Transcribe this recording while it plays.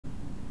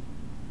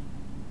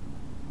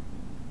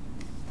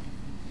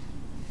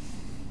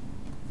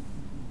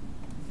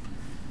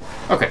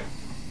Okay.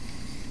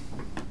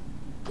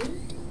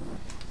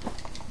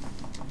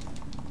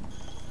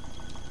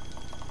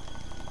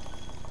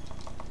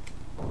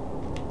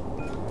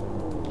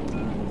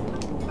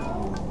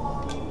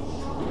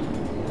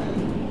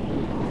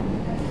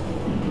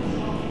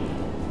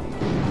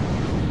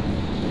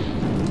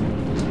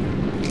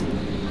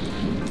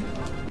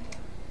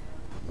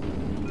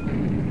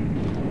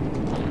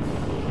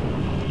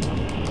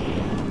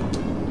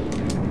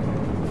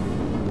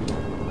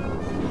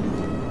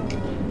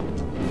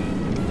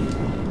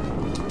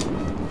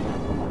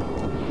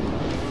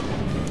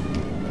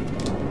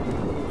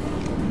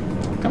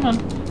 Come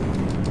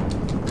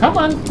on. Come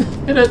on!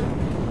 Hit it!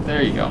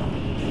 There you go.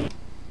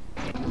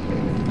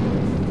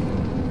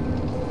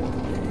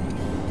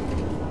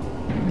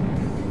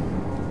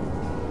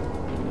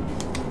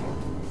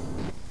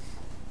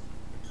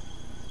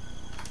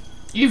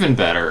 Even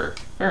better.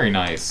 Very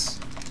nice.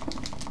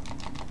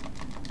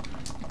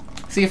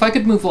 See, if I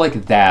could move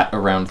like that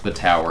around the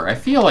tower, I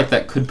feel like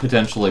that could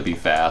potentially be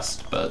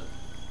fast, but...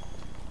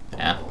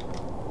 yeah.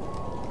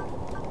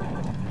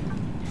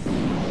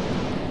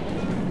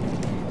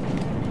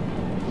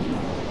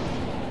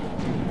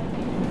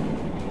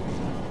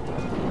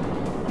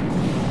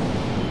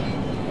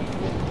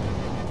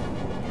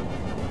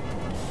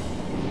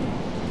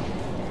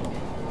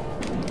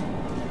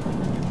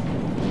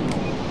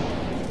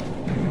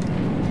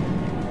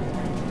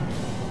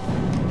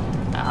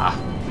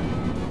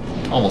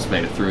 Almost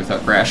made it through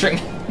without crashing.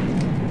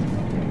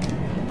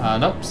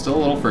 Nope, still a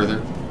little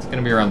further. It's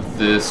gonna be around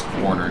this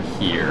corner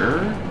here.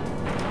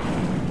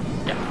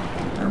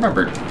 Yeah, I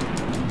remembered.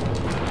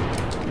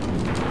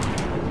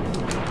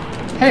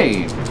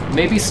 Hey,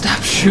 maybe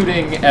stop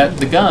shooting at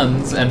the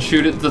guns and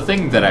shoot at the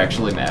thing that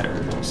actually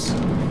matters.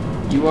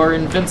 You are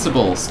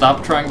invincible.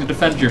 Stop trying to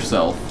defend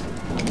yourself.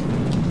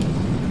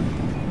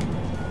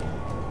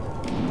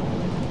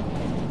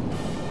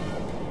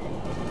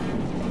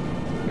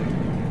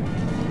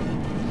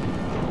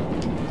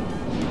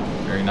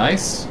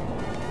 Nice.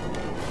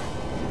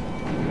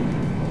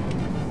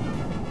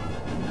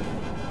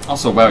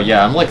 Also, wow,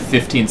 yeah, I'm like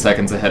 15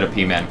 seconds ahead of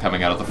Pman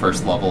coming out of the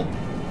first level.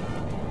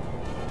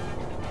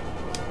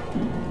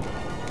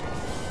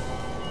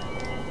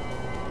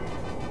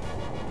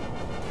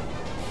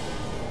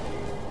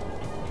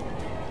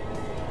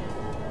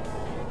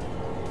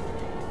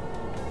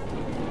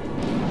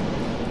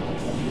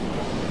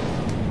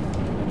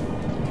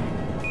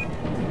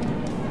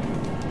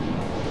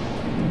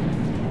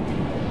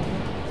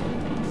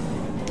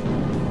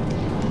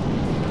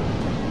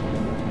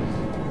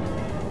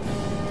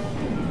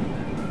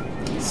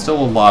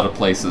 Still a lot of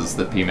places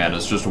that Pman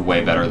is just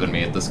way better than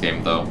me at this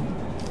game, though.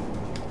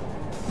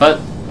 But,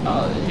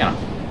 you know,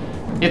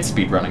 it's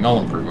speedrunning. I'll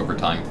improve over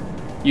time.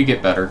 You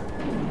get better.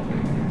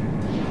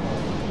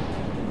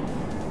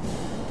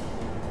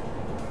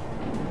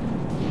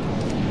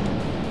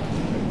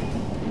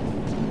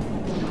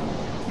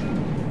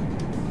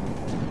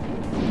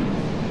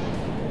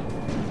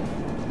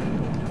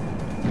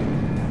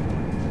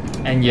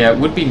 And yeah, it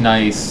would be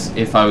nice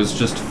if I was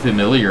just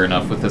familiar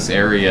enough with this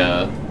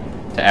area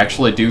to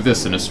actually do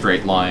this in a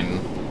straight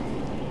line.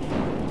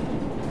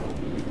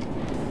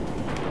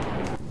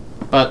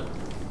 But,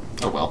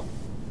 oh well.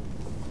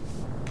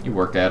 You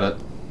work at it.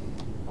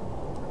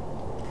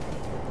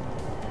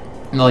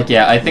 And like,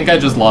 yeah, I think I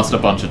just lost a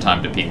bunch of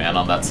time to Pman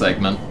on that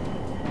segment.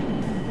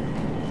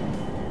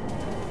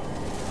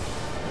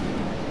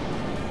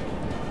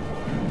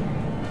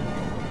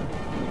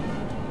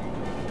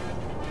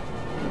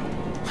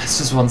 It's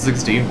just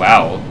 116?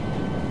 Wow.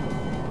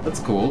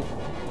 That's cool.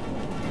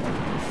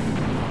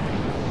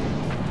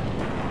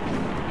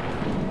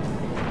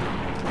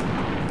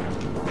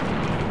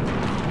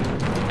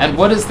 And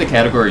what is the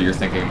category you're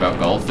thinking about,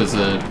 Golf? Is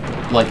it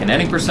like an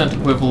any percent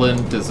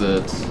equivalent? Is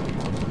it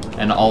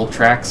an all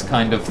tracks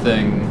kind of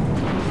thing?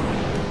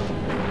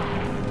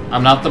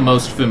 I'm not the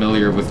most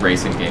familiar with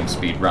racing game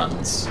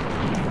speedruns.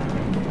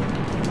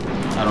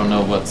 I don't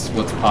know what's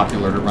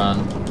popular to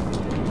run.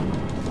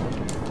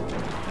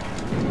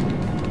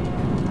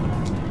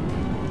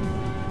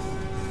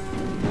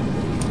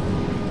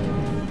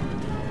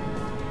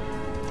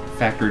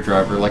 Factory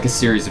driver, like a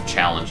series of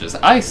challenges.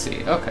 I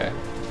see, okay.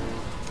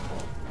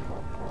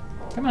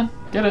 Come on,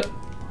 get it.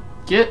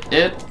 Get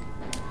it.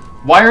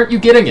 Why aren't you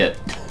getting it?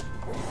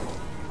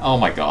 Oh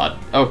my god.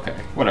 Okay,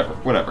 whatever,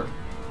 whatever.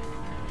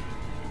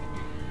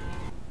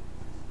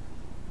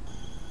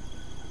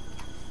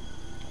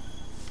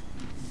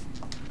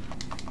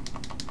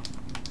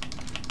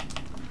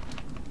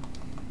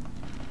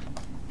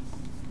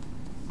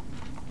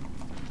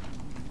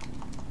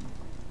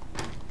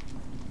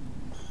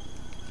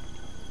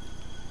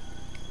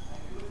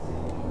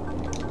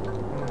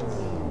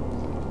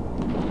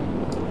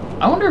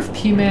 I wonder if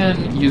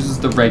Pman uses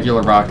the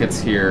regular rockets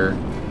here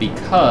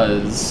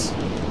because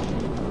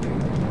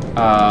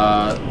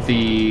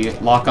the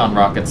lock-on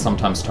rockets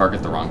sometimes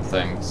target the wrong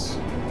things.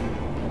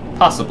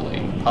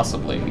 Possibly.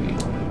 Possibly.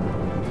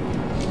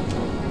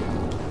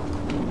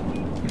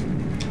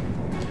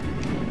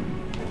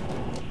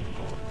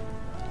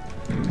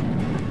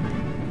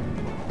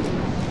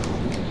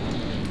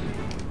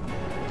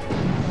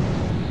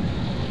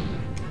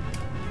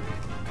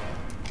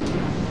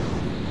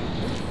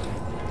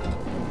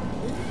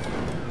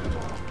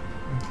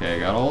 Okay,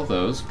 got all of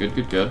those. Good,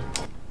 good, good.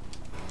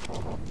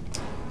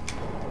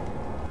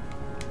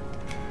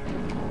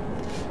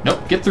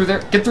 Nope, get through there,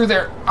 get through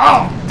there!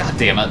 Oh, god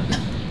damn it!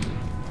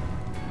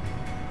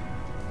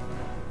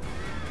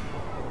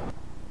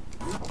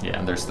 Yeah,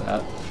 and there's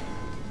that.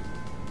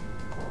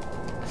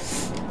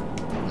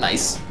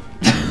 Nice.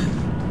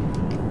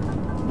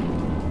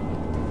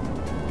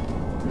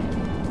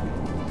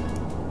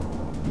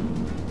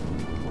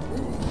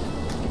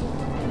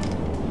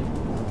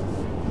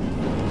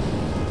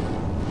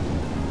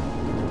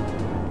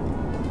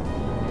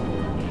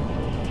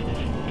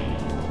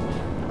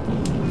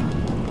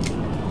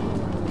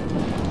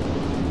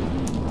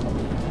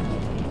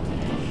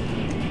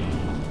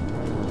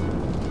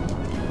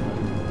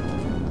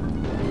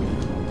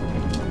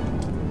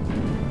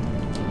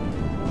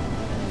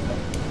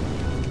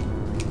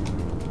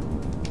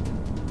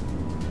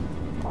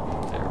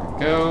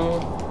 Go.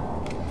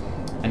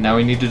 And now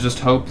we need to just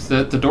hope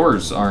that the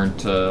doors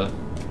aren't,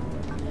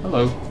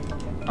 hello,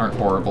 aren't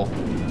horrible.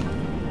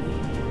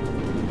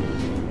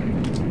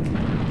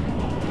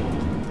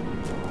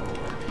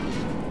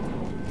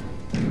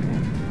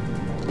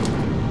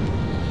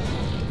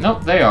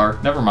 Nope, they are.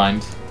 Never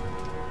mind.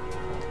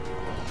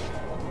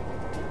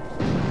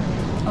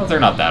 Oh,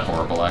 they're not that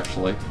horrible,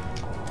 actually.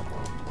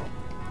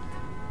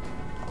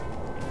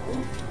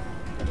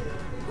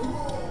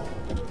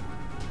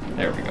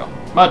 There we go.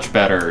 Much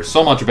better.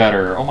 So much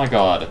better. Oh my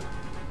god.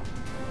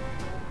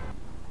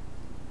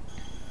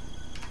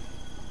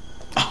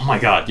 Oh my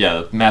god,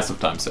 yeah, massive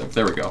time save.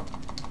 There we go.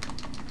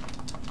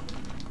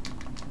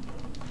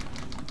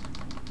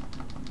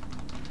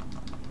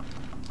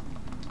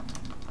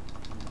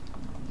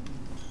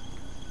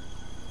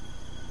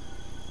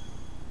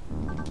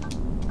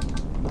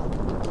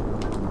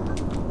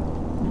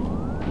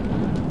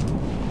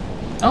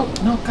 Oh,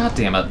 no, god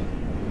damn it.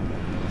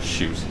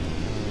 Shoot.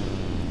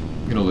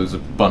 I'm gonna lose a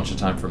bunch of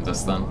time from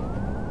this then.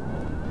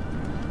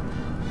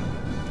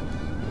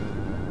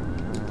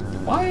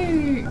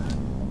 Why?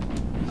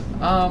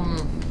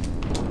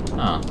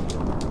 Huh.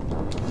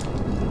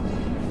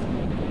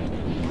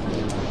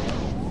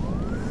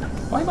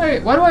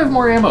 Why do I have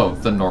more ammo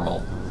than normal?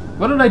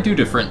 What did I do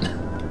different?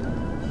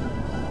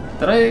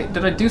 Did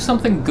I do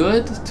something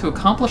good to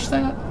accomplish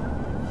that?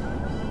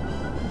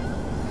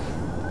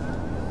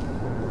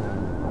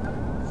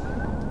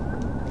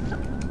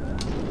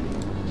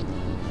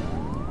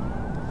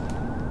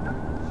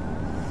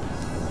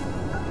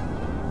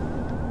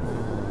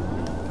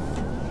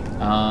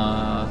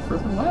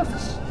 Further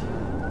left?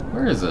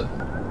 Where is it?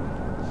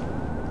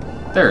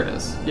 There it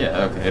is.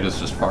 Yeah, okay, it is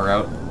just far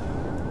out.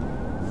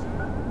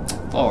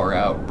 Far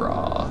out,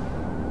 brah.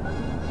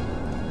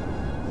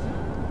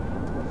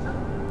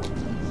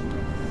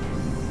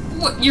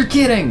 What? You're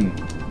kidding!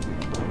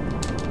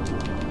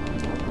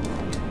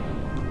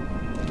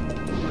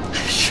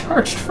 I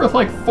charged for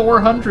like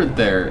 400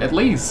 there, at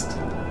least.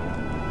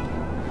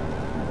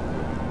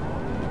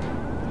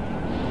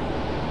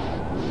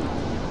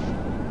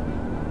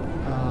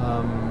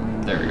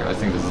 There we go. I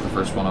think this is the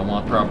first one I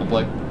want,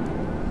 probably.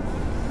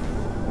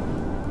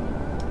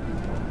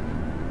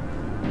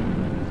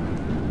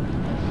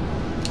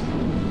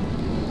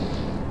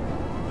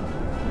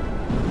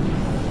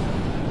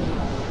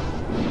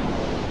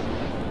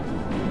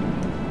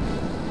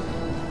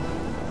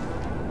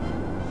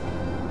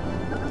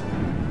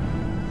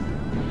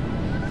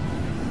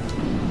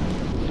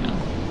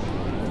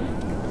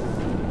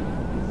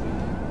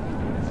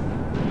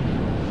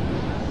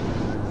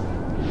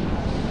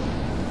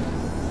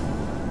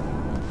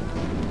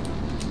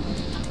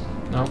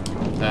 Nope,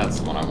 that's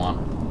the one I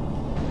want.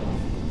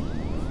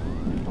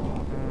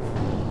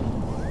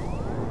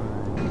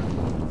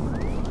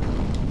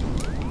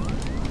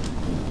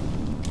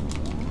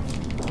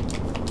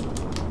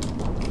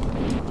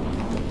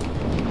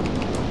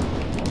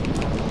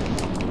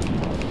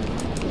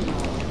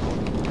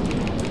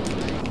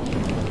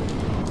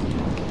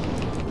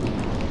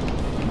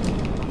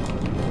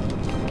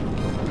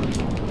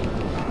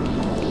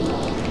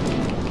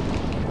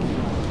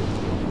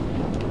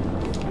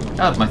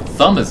 God, my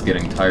thumb is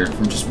getting tired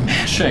from just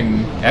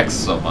mashing X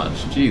so much.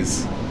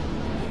 Jeez.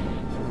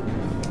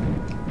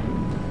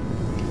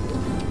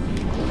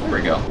 There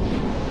we go.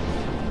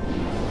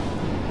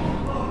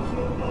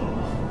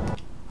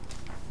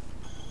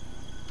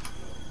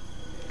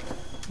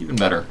 Even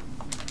better.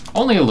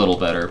 Only a little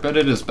better, but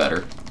it is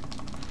better.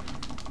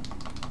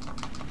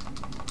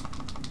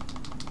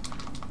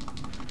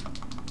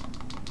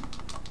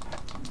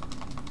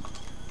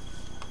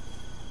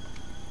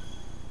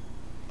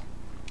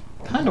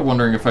 Kind of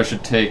wondering if I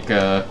should take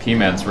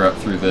Pman's route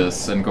through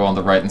this and go on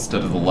the right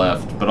instead of the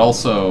left, but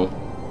also,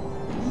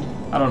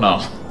 I don't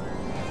know.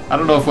 I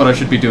don't know if what I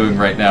should be doing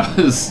right now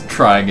is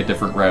trying a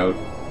different route,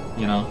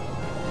 you know?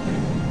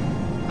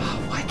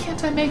 Why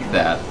can't I make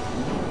that?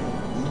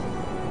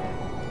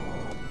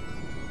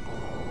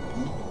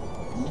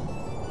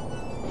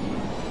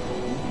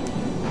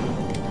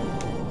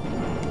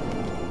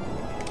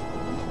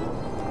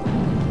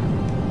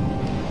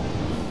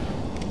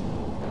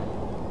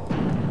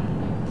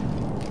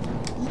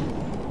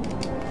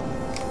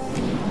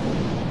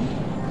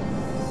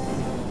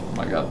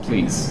 god,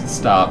 please,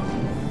 stop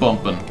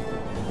bumping.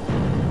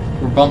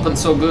 We're bumping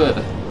so good.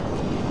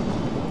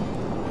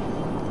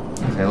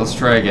 Okay, let's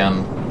try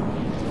again.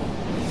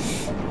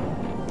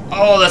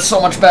 Oh, that's so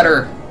much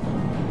better!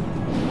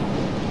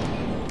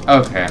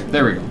 Okay,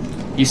 there we go.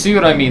 You see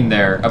what I mean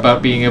there,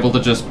 about being able to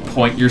just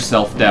point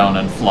yourself down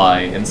and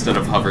fly instead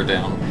of hover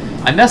down.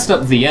 I messed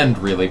up the end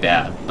really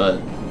bad,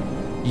 but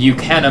you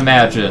can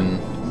imagine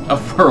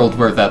a world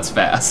where that's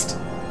fast.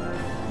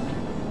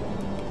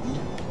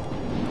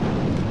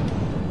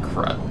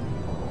 Crud.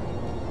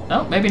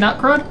 No, maybe not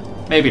crud?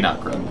 Maybe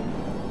not crud.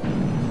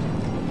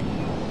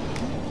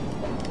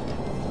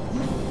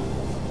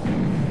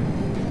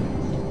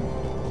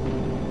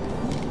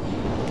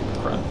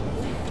 Crud.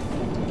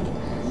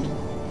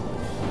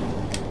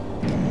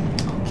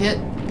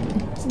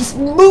 Just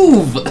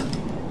move!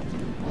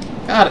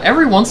 God,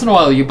 every once in a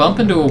while you bump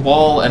into a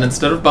wall and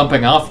instead of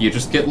bumping off, you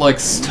just get, like,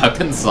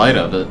 stuck inside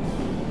of it.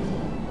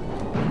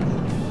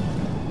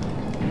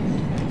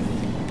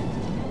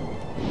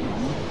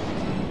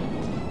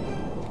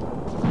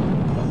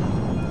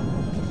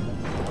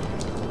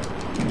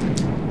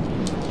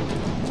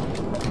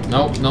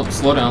 Nope, nope,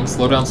 slow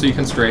down so you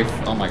can strafe.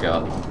 Oh my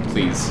god,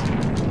 please.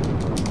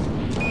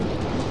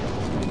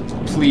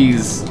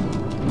 Please.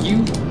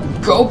 You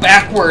go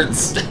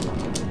backwards!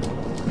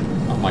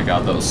 Oh my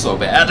god, that was so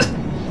bad.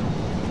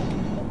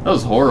 That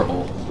was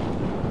horrible.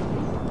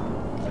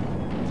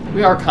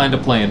 We are kind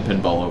of playing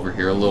pinball over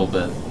here a little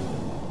bit.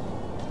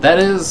 That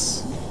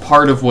is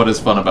part of what is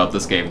fun about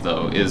this game,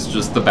 though, is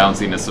just the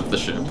bounciness of the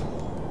ship.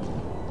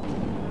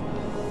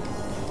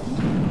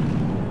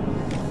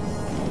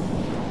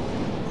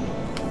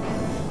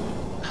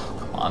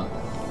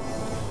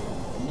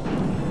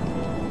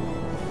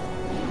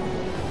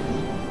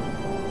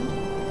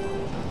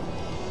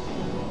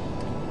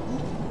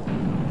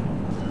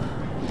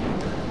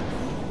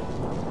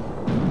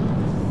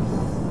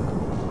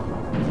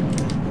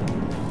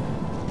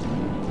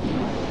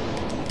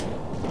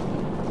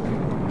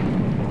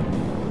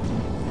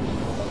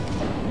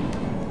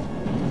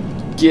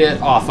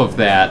 Get off of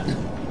that.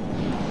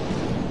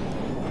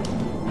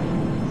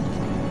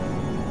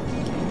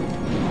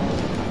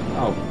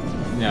 Oh,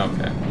 yeah,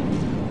 okay.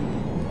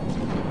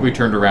 We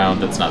turned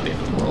around, it's not the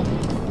end of the world.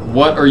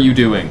 What are you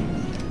doing?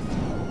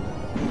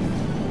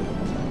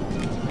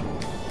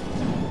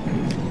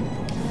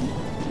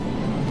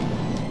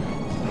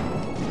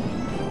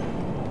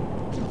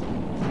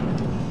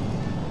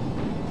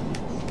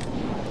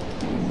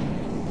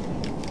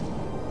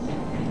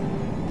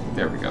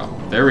 There we go.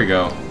 There we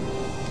go.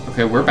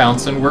 Okay, we're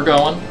bouncing, we're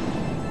going.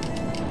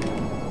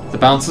 The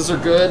bounces are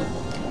good.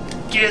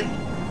 Get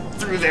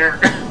through there.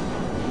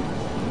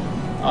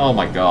 Oh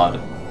my god.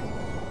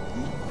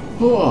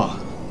 Oh.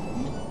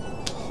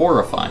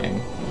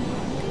 Horrifying.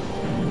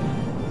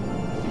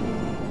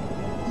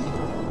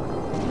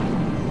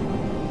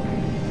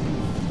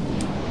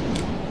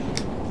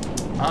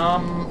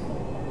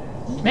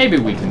 Maybe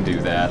we can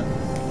do that.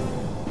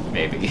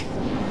 Maybe.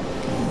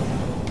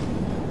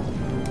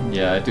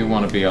 Yeah, I do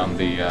want to be on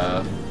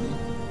the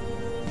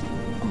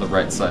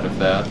right side of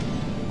that.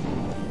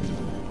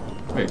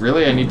 Wait,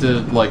 really? I need to,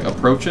 like,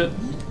 approach it?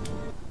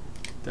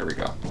 There we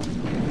go.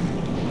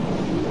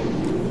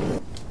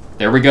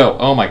 There we go.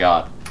 Oh my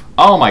god.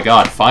 Oh my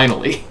god,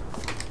 finally.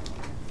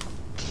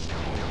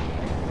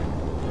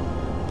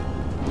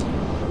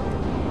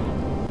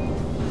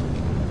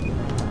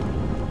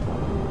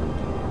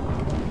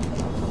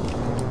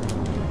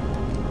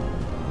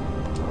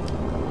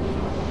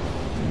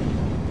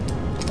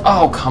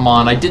 Oh, come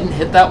on. I didn't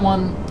hit that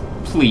one?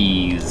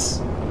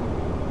 Please.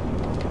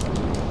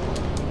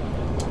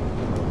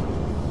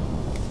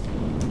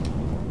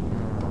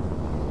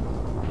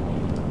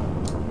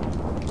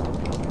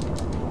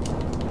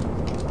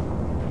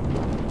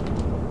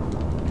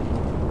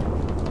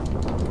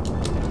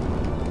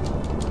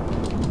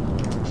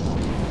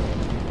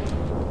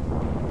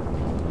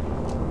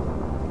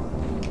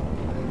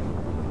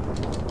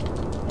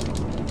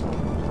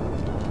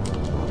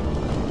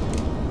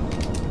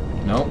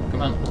 Nope,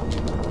 come on.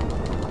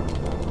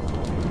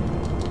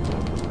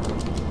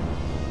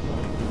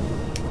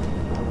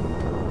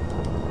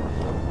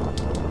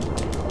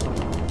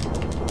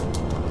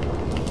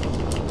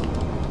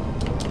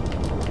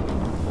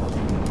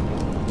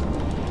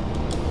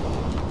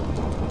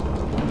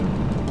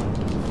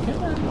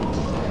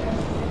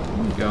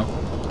 There we go.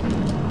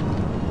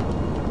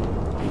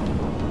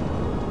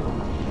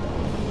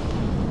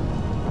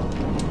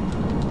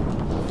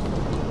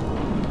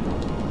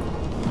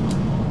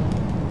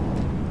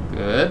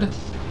 Good.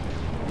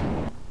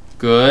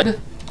 Good.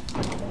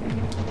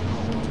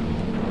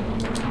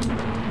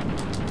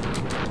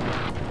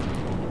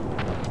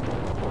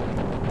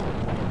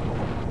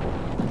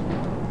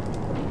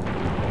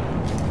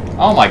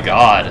 Oh my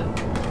god.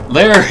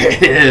 There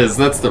it is.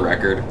 That's the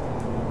record.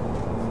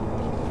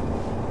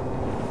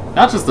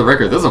 Not just the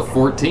record, this is a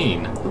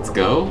 14. Let's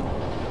go.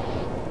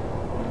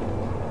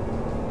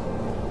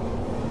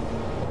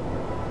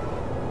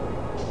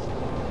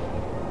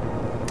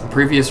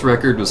 Previous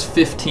record was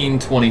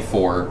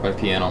 15:24 by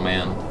Piano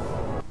Man.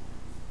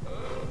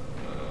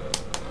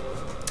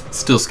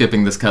 Still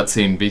skipping this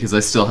cutscene because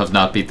I still have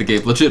not beat the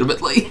game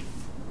legitimately.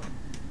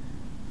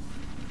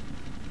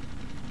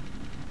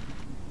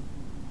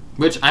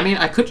 Which, I mean,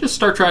 I could just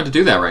start trying to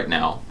do that right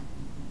now.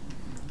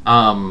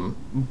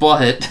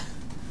 But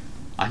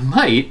I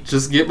might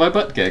just get my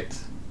butt kicked.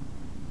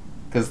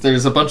 Because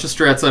there's a bunch of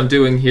strats I'm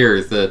doing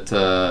here that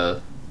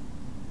are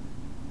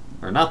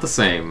not the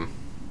same.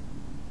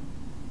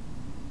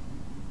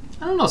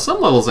 I don't know, some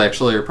levels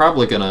actually are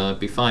probably gonna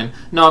be fine.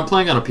 No, I'm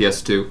playing on a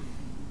PS2.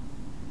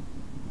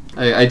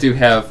 I do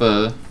have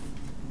a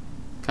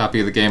copy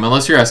of the game,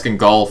 unless you're asking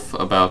Golf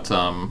about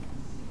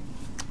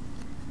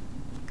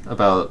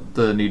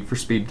the Need for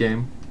Speed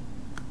game.